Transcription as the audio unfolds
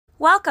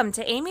Welcome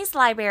to Amy's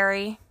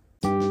Library.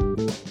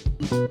 The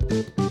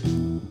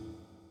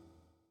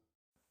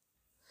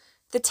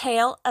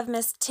Tale of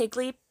Miss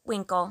Tiggy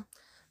Winkle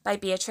by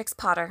Beatrix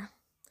Potter.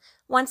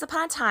 Once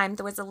upon a time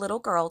there was a little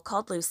girl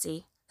called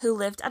Lucy who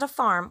lived at a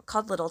farm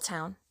called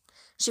Littletown.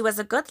 She was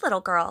a good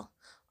little girl,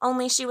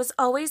 only she was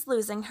always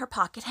losing her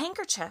pocket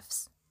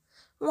handkerchiefs.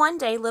 One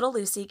day little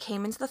Lucy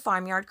came into the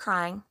farmyard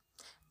crying.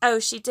 Oh,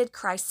 she did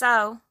cry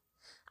so.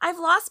 "I've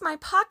lost my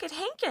pocket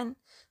hankin,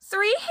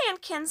 3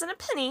 handkins and a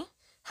penny.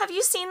 Have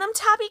you seen them,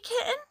 Tabby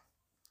Kitten?"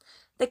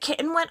 The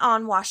kitten went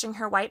on washing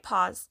her white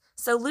paws,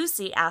 so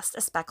Lucy asked a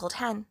speckled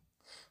hen,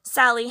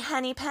 "Sally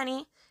Henny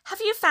Penny,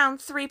 have you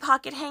found 3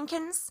 pocket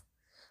hankins?"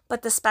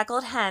 But the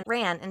speckled hen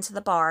ran into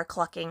the bar,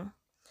 clucking,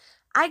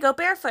 "I go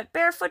barefoot,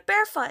 barefoot,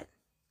 barefoot."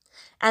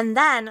 And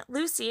then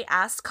Lucy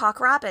asked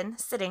Cock Robin,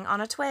 sitting on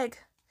a twig.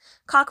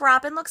 Cock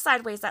Robin looked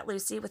sideways at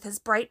Lucy with his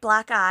bright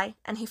black eye,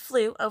 and he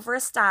flew over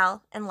a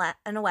stile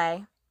and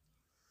away.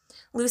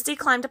 Lucy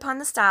climbed upon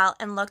the stile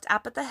and looked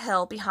up at the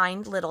hill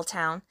behind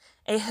Littletown,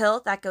 a hill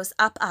that goes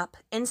up, up,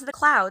 into the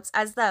clouds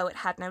as though it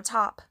had no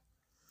top.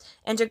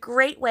 And a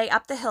great way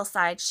up the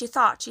hillside she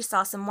thought she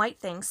saw some white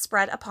things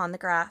spread upon the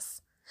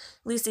grass.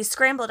 Lucy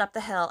scrambled up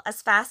the hill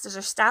as fast as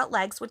her stout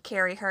legs would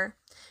carry her.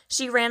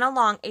 She ran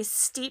along a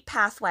steep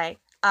pathway,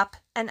 up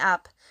and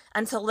up,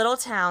 until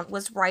Littletown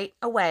was right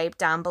away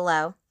down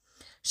below.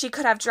 She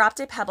could have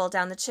dropped a pebble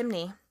down the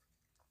chimney.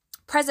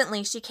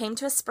 Presently she came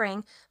to a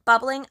spring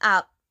bubbling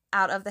up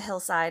out of the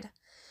hillside.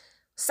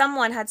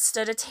 Someone had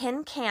stood a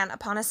tin can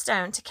upon a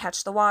stone to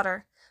catch the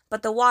water,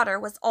 but the water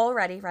was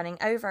already running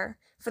over,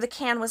 for the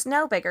can was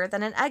no bigger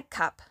than an egg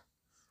cup.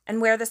 And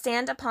where the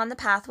sand upon the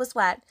path was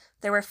wet,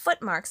 there were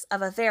footmarks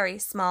of a very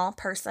small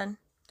person.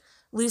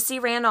 Lucy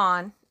ran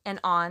on and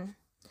on.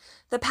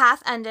 The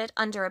path ended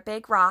under a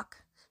big rock.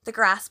 The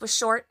grass was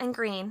short and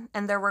green,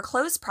 and there were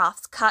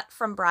clothesproths cut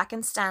from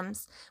bracken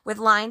stems, with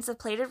lines of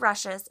plaited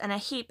rushes and a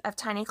heap of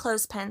tiny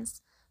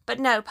clothespins, but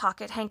no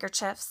pocket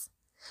handkerchiefs.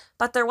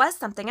 But there was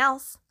something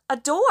else, a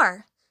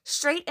door,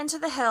 straight into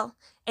the hill,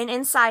 and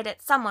inside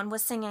it someone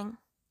was singing,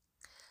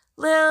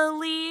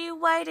 "Lily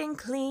white and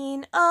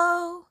clean,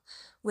 oh,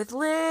 with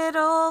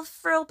little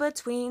frill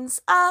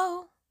betweens,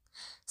 oh,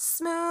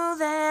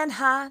 smooth and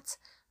hot,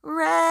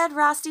 red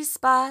rosty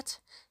spot,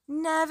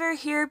 never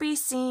here be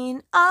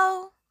seen,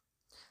 oh."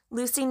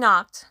 Lucy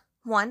knocked,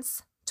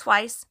 once,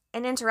 twice,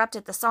 and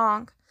interrupted the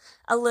song.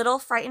 A little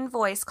frightened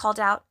voice called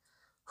out,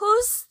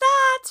 "Who's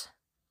that?"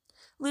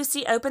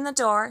 Lucy opened the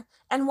door,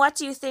 and what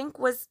do you think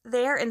was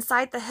there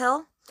inside the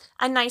hill?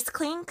 A nice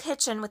clean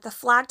kitchen with a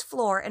flagged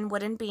floor and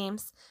wooden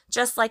beams,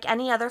 just like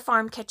any other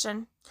farm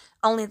kitchen.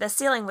 Only the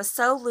ceiling was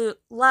so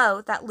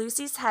low that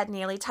Lucy's head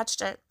nearly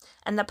touched it,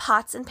 and the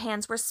pots and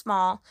pans were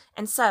small,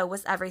 and so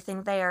was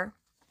everything there.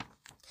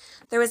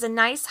 There was a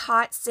nice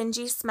hot,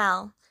 singy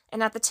smell,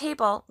 and at the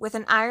table, with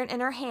an iron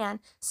in her hand,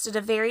 stood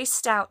a very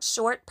stout,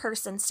 short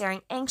person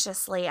staring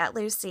anxiously at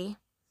Lucy.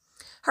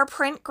 Her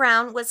print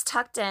gown was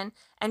tucked in,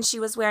 and she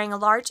was wearing a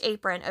large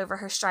apron over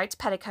her striped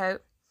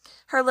petticoat.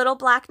 Her little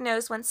black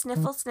nose went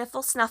sniffle,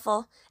 sniffle,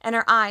 snuffle, and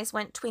her eyes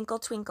went twinkle,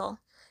 twinkle.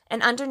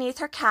 And underneath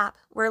her cap,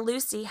 where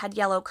Lucy had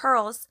yellow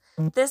curls,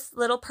 this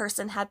little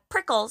person had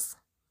prickles.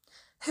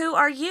 "Who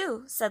are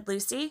you?" said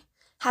Lucy.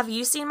 "Have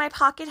you seen my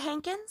pocket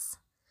hankins?"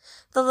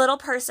 The little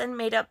person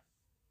made a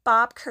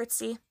bob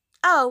curtsy.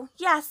 "Oh,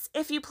 yes,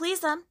 if you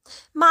please 'em.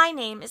 My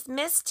name is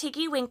Miss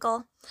Tiggy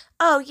Winkle.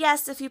 Oh,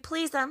 yes, if you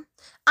please 'em.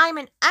 I'm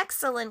an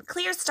excellent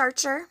clear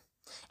starcher."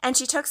 And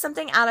she took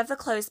something out of the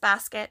clothes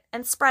basket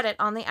and spread it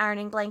on the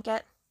ironing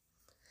blanket.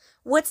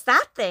 "What's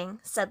that thing?"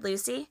 said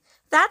Lucy.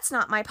 "That's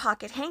not my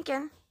pocket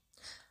hankin."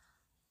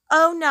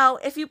 "Oh, no,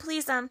 if you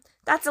please 'em.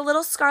 That's a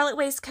little scarlet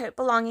waistcoat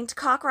belonging to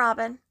Cock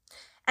Robin."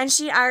 And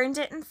she ironed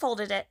it and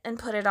folded it and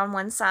put it on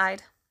one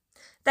side.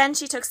 Then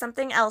she took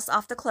something else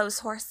off the clothes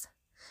horse.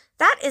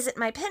 "That isn't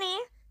my penny,"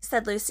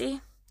 said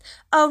Lucy.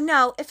 "Oh,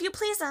 no, if you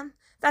please 'em.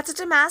 That's a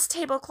damask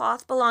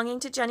tablecloth belonging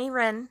to Jenny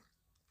Wren.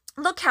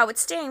 Look how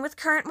it's stained with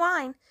currant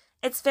wine.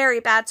 It's very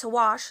bad to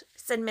wash,"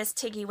 said Miss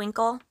Tiggy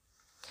Winkle.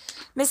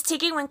 Miss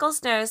Tiggy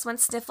Winkle's nose went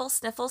sniffle,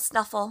 sniffle,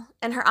 snuffle,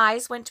 and her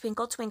eyes went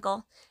twinkle,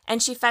 twinkle,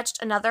 and she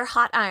fetched another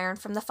hot iron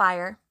from the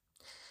fire.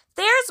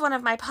 "There's one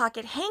of my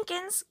pocket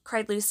hankins,"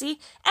 cried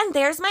Lucy, "and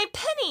there's my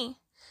penny."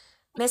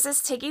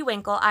 Mrs. Tiggy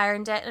Winkle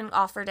ironed it and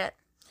offered it,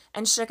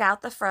 and shook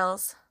out the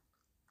frills.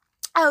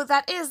 "Oh,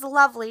 that is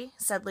lovely,"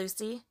 said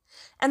Lucy.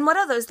 "And what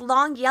are those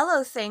long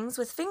yellow things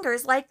with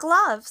fingers like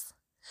gloves?"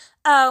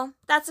 "Oh,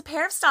 that's a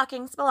pair of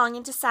stockings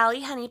belonging to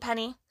Sally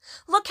Hennypenny.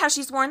 Look how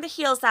she's worn the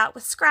heels out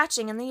with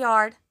scratching in the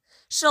yard.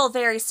 She'll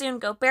very soon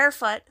go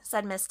barefoot,"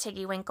 said Miss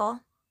Tiggy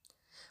Winkle.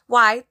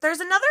 "Why, there's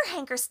another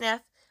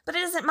hankersniff, but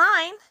it isn't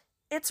mine.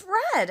 It's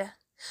red."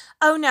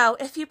 "Oh, no,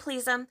 if you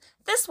please 'em.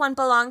 This one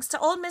belongs to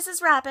old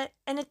Mrs. Rabbit,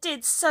 and it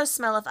did so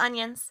smell of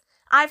onions.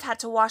 I've had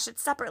to wash it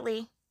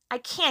separately. I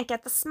can't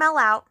get the smell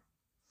out."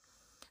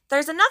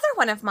 "There's another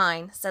one of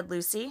mine," said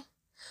Lucy.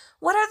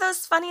 "What are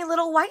those funny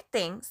little white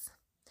things?"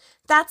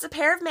 "That's a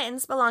pair of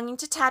mittens belonging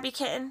to Tabby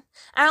Kitten.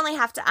 I only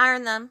have to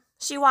iron them.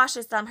 She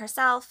washes them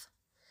herself."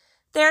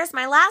 "There's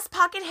my last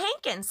pocket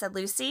hankin," said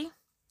Lucy.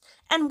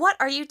 "And what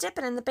are you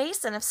dipping in the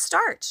basin of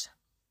starch?"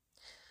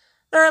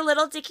 "There are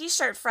little dicky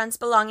shirt fronts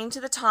belonging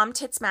to the Tom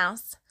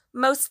Titmouse.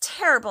 Most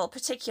terrible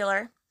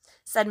particular,"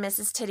 said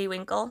Mrs.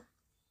 Tiddywinkle.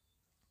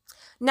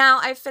 "Now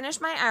I've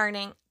finished my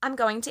ironing, I'm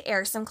going to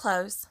air some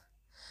clothes."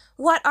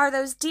 "What are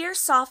those dear,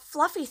 soft,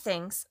 fluffy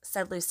things?"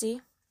 said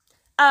Lucy.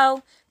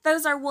 "Oh,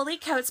 those are woolly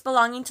coats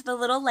belonging to the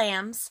little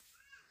lambs."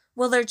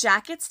 "Will their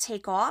jackets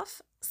take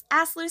off?"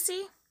 asked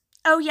Lucy.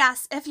 "Oh,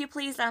 yes, if you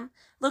please 'em.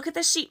 Look at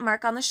the sheep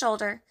mark on the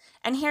shoulder,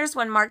 and here's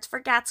one marked for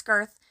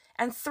Gatsgirth,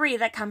 and 3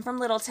 that come from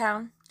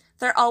Littletown.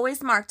 They're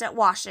always marked at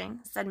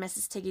washing," said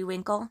Mrs.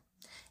 Tiddywinkle.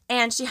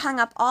 And she hung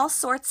up all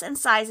sorts and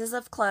sizes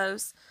of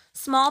clothes,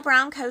 small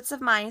brown coats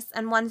of mice,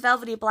 and one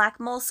velvety black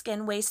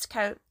moleskin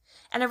waistcoat,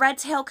 and a red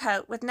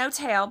tailcoat with no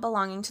tail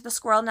belonging to the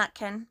Squirrel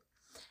Nutkin,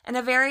 and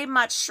a very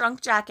much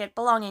shrunk jacket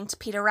belonging to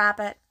Peter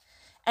Rabbit,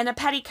 and a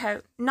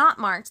petticoat not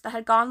marked that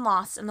had gone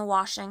lost in the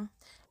washing.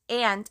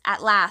 And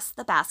at last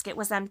the basket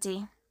was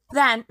empty.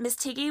 Then Miss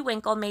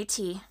Tiddywinkle made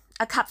tea,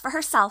 a cup for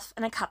herself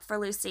and a cup for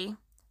Lucy.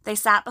 They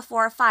sat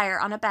before a fire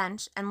on a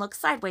bench and looked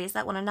sideways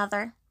at one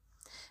another.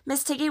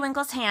 Miss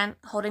Tiddywinkle's hand,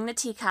 holding the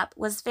teacup,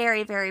 was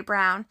very, very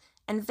brown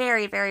and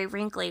very, very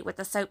wrinkly with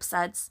the soap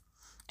suds,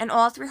 and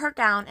all through her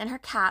gown and her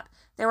cap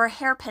there were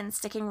hairpins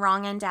sticking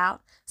wrong end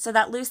out, so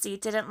that Lucy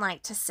didn't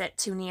like to sit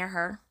too near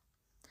her.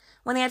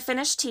 When they had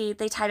finished tea,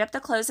 they tied up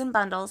the clothes in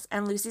bundles,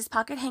 and Lucy's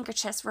pocket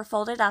handkerchiefs were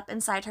folded up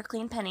inside her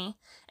clean penny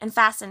and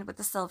fastened with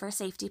a silver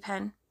safety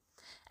pin.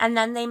 And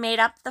then they made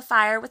up the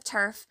fire with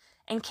turf,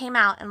 and came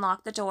out and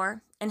locked the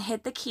door, and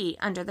hid the key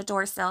under the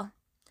doorsill.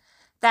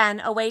 Then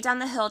away down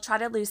the hill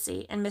trotted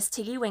Lucy and Miss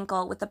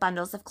Tiddywinkle with the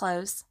bundles of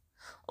clothes.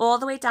 All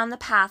the way down the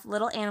path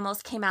little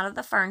animals came out of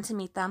the fern to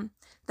meet them.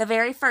 The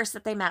very first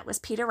that they met was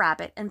Peter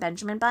Rabbit and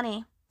Benjamin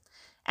Bunny.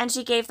 And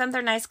she gave them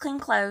their nice clean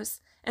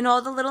clothes, and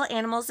all the little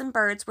animals and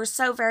birds were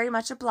so very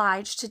much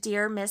obliged to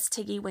dear Miss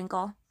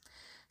Tiddywinkle,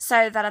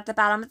 so that at the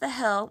bottom of the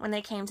hill, when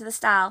they came to the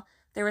stile,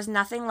 there was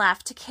nothing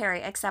left to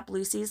carry except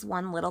Lucy's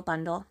one little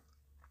bundle.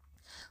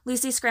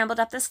 Lucy scrambled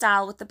up the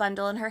stile with the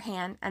bundle in her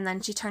hand, and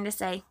then she turned to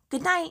say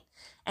 "Good night,"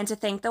 and to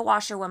thank the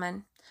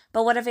washerwoman.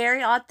 But what a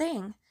very odd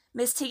thing!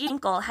 Miss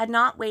Tiddywinkle had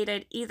not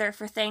waited either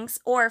for thanks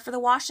or for the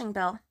washing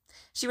bill.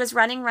 She was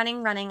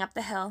running up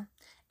the hill.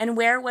 And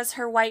where was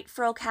her white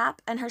frill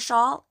cap, and her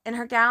shawl, and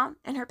her gown,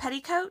 and her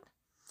petticoat?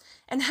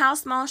 And how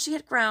small she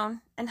had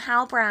grown, and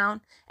how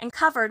brown, and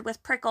covered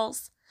with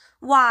prickles!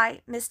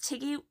 Why, Miss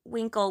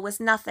Tiddywinkle was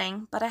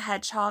nothing but a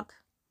hedgehog.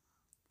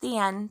 The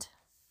end.